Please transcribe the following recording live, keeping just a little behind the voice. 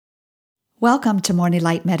Welcome to Morning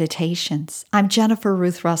Light Meditations. I'm Jennifer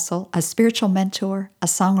Ruth Russell, a spiritual mentor, a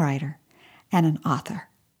songwriter, and an author.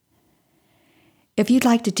 If you'd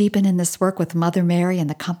like to deepen in this work with Mother Mary and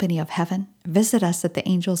the Company of Heaven, visit us at the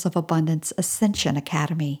Angels of Abundance Ascension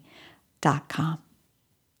Academy.com.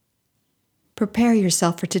 Prepare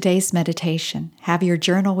yourself for today's meditation. Have your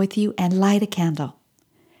journal with you and light a candle.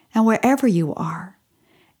 And wherever you are,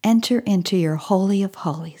 enter into your Holy of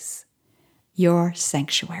Holies, your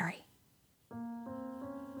sanctuary.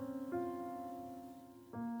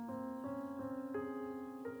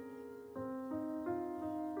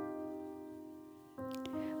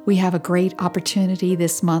 We have a great opportunity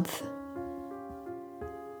this month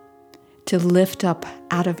to lift up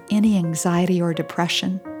out of any anxiety or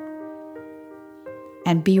depression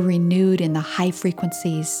and be renewed in the high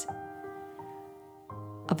frequencies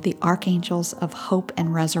of the archangels of hope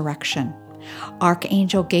and resurrection,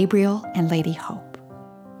 Archangel Gabriel and Lady Hope.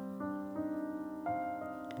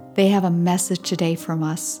 They have a message today from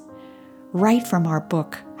us, right from our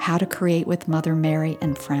book, How to Create with Mother Mary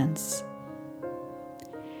and Friends.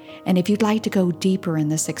 And if you'd like to go deeper in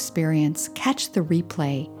this experience, catch the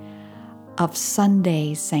replay of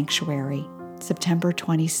Sunday's Sanctuary, September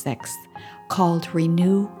 26th, called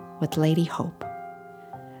Renew with Lady Hope.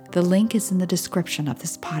 The link is in the description of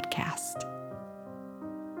this podcast.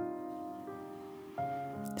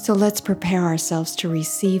 So let's prepare ourselves to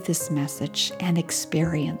receive this message and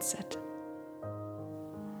experience it.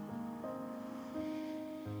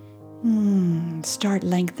 Start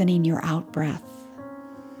lengthening your out-breath.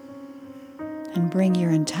 And bring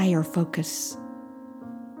your entire focus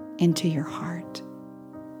into your heart.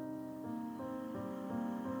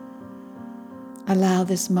 Allow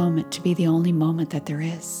this moment to be the only moment that there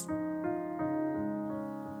is.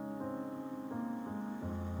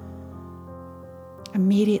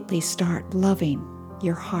 Immediately start loving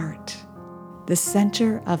your heart, the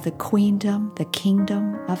center of the queendom, the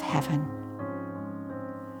kingdom of heaven.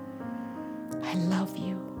 I love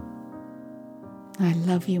you. I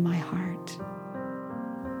love you, my heart.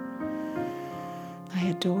 I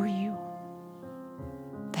adore you.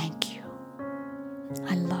 Thank you.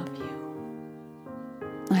 I love you.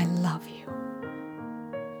 I love you.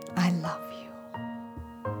 I love you.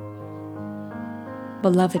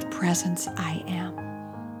 Beloved presence, I am.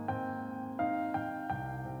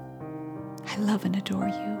 I love and adore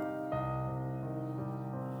you.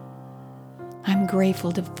 I'm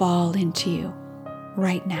grateful to fall into you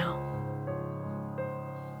right now,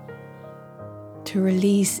 to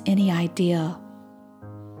release any idea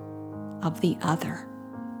of the other,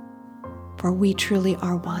 for we truly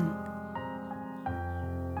are one.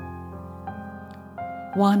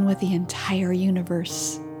 One with the entire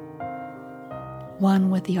universe,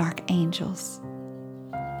 one with the archangels,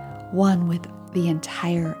 one with the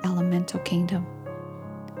entire elemental kingdom,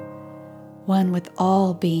 one with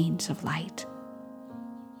all beings of light.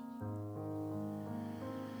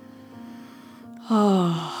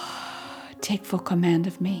 Take full command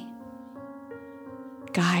of me.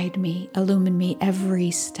 Guide me, illumine me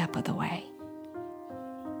every step of the way.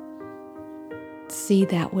 See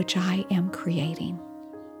that which I am creating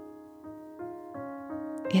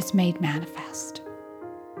is made manifest.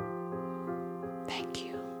 Thank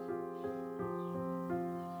you.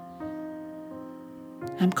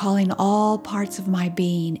 I'm calling all parts of my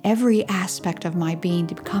being, every aspect of my being,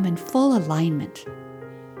 to become in full alignment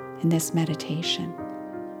in this meditation.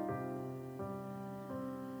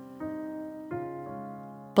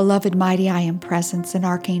 Beloved mighty I Am Presence and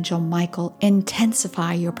Archangel Michael,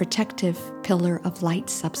 intensify your protective pillar of light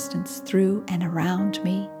substance through and around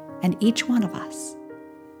me and each one of us.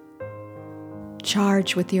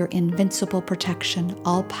 Charge with your invincible protection,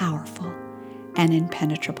 all-powerful and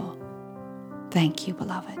impenetrable. Thank you,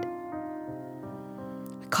 beloved.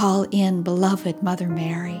 Call in beloved Mother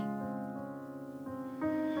Mary.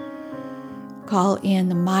 Call in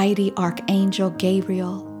the mighty Archangel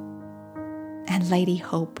Gabriel and Lady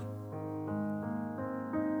Hope.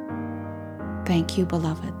 Thank you,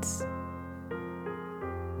 beloveds.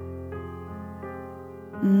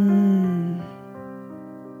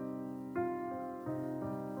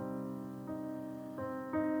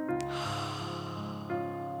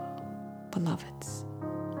 Beloveds,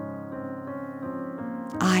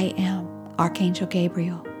 I am Archangel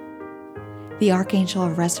Gabriel, the Archangel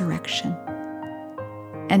of Resurrection,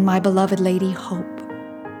 and my beloved Lady Hope.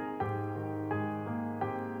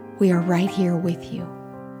 We are right here with you.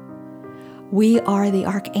 We are the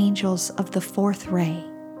archangels of the fourth ray,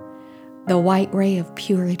 the white ray of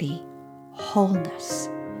purity, wholeness,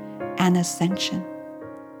 and ascension.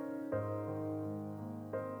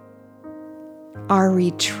 Our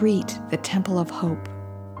retreat, the Temple of Hope,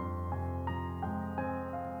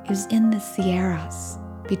 is in the Sierras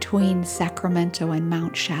between Sacramento and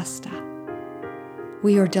Mount Shasta.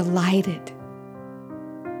 We are delighted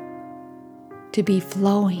to be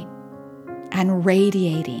flowing and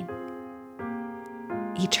radiating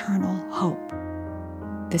eternal hope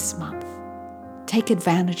this month. Take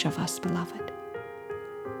advantage of us, beloved.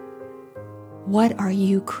 What are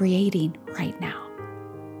you creating right now?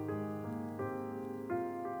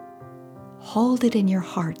 Hold it in your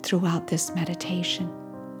heart throughout this meditation.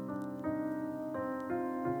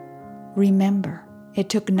 Remember, it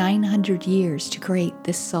took 900 years to create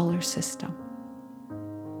this solar system.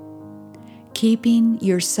 Keeping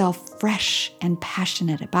yourself fresh and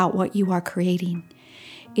passionate about what you are creating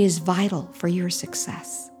is vital for your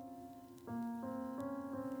success.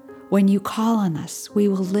 When you call on us, we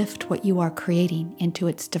will lift what you are creating into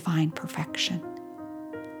its divine perfection.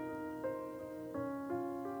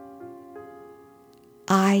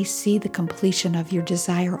 I see the completion of your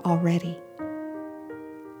desire already.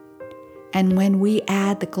 And when we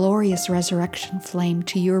add the glorious resurrection flame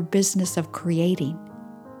to your business of creating,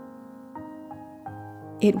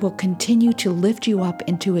 it will continue to lift you up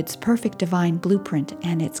into its perfect divine blueprint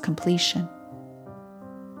and its completion.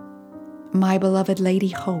 My beloved Lady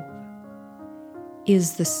Hope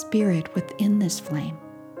is the spirit within this flame.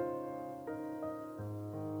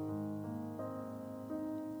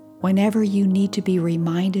 Whenever you need to be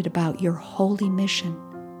reminded about your holy mission,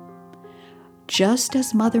 just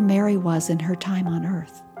as Mother Mary was in her time on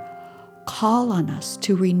earth, call on us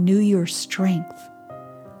to renew your strength,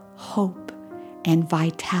 hope, and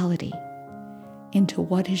vitality into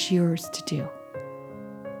what is yours to do.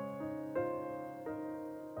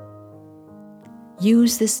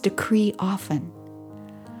 Use this decree often.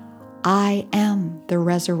 I am the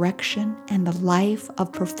resurrection and the life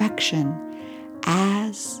of perfection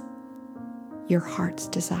as your heart's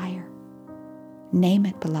desire. Name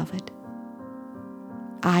it, beloved.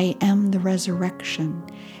 I am the resurrection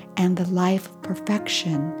and the life of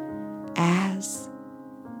perfection as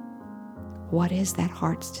what is that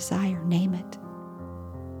heart's desire? Name it.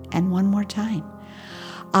 And one more time.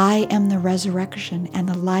 I am the resurrection and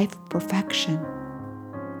the life of perfection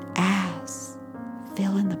as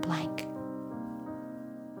fill in the blank.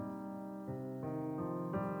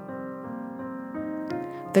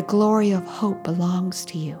 The glory of hope belongs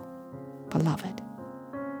to you, beloved.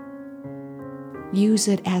 Use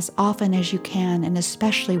it as often as you can, and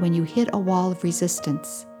especially when you hit a wall of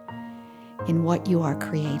resistance in what you are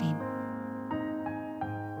creating.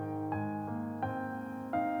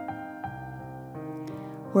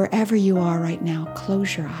 Wherever you are right now,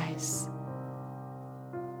 close your eyes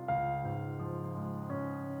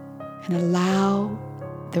and allow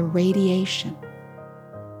the radiation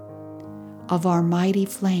of our mighty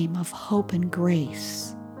flame of hope and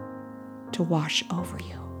grace to wash over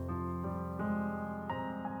you.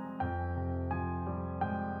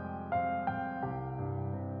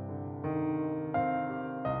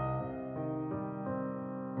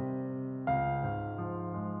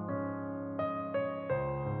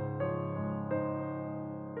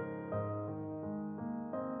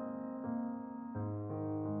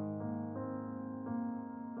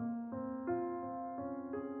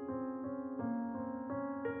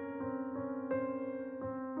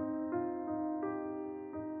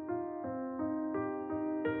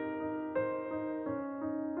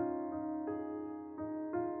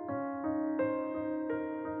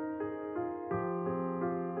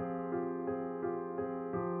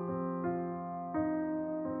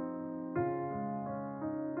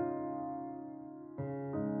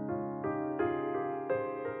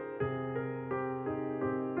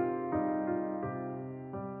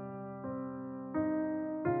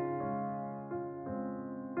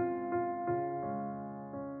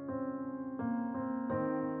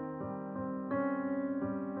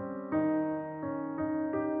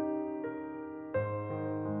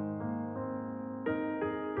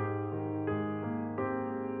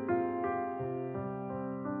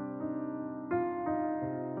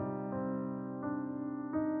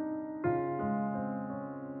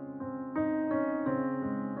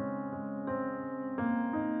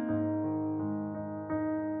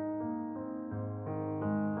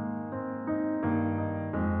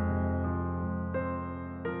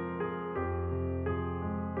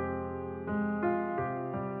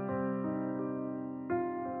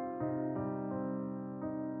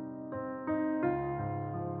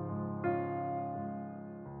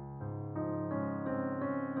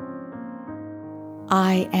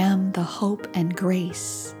 I am the hope and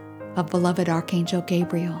grace of beloved Archangel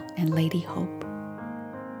Gabriel and Lady Hope.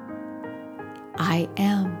 I I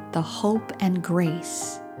am the hope and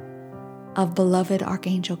grace of beloved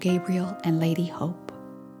Archangel Gabriel and Lady Hope.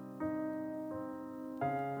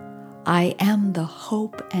 I am the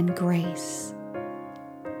hope and grace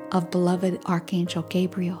of beloved Archangel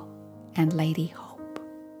Gabriel and Lady Hope.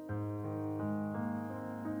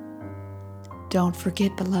 Don't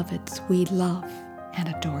forget, beloveds, we love and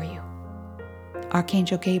adore you.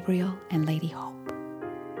 Archangel Gabriel and Lady Hope.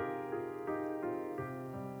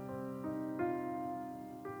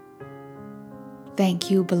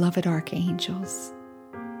 Thank you, beloved archangels,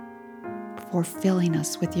 for filling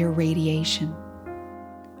us with your radiation.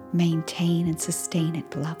 Maintain and sustain it,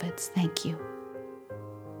 beloveds. Thank you.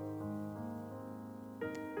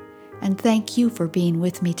 And thank you for being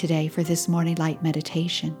with me today for this morning light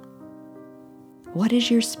meditation. What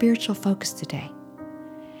is your spiritual focus today?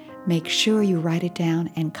 Make sure you write it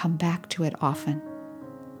down and come back to it often.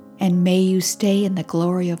 And may you stay in the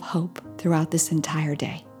glory of hope throughout this entire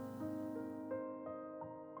day.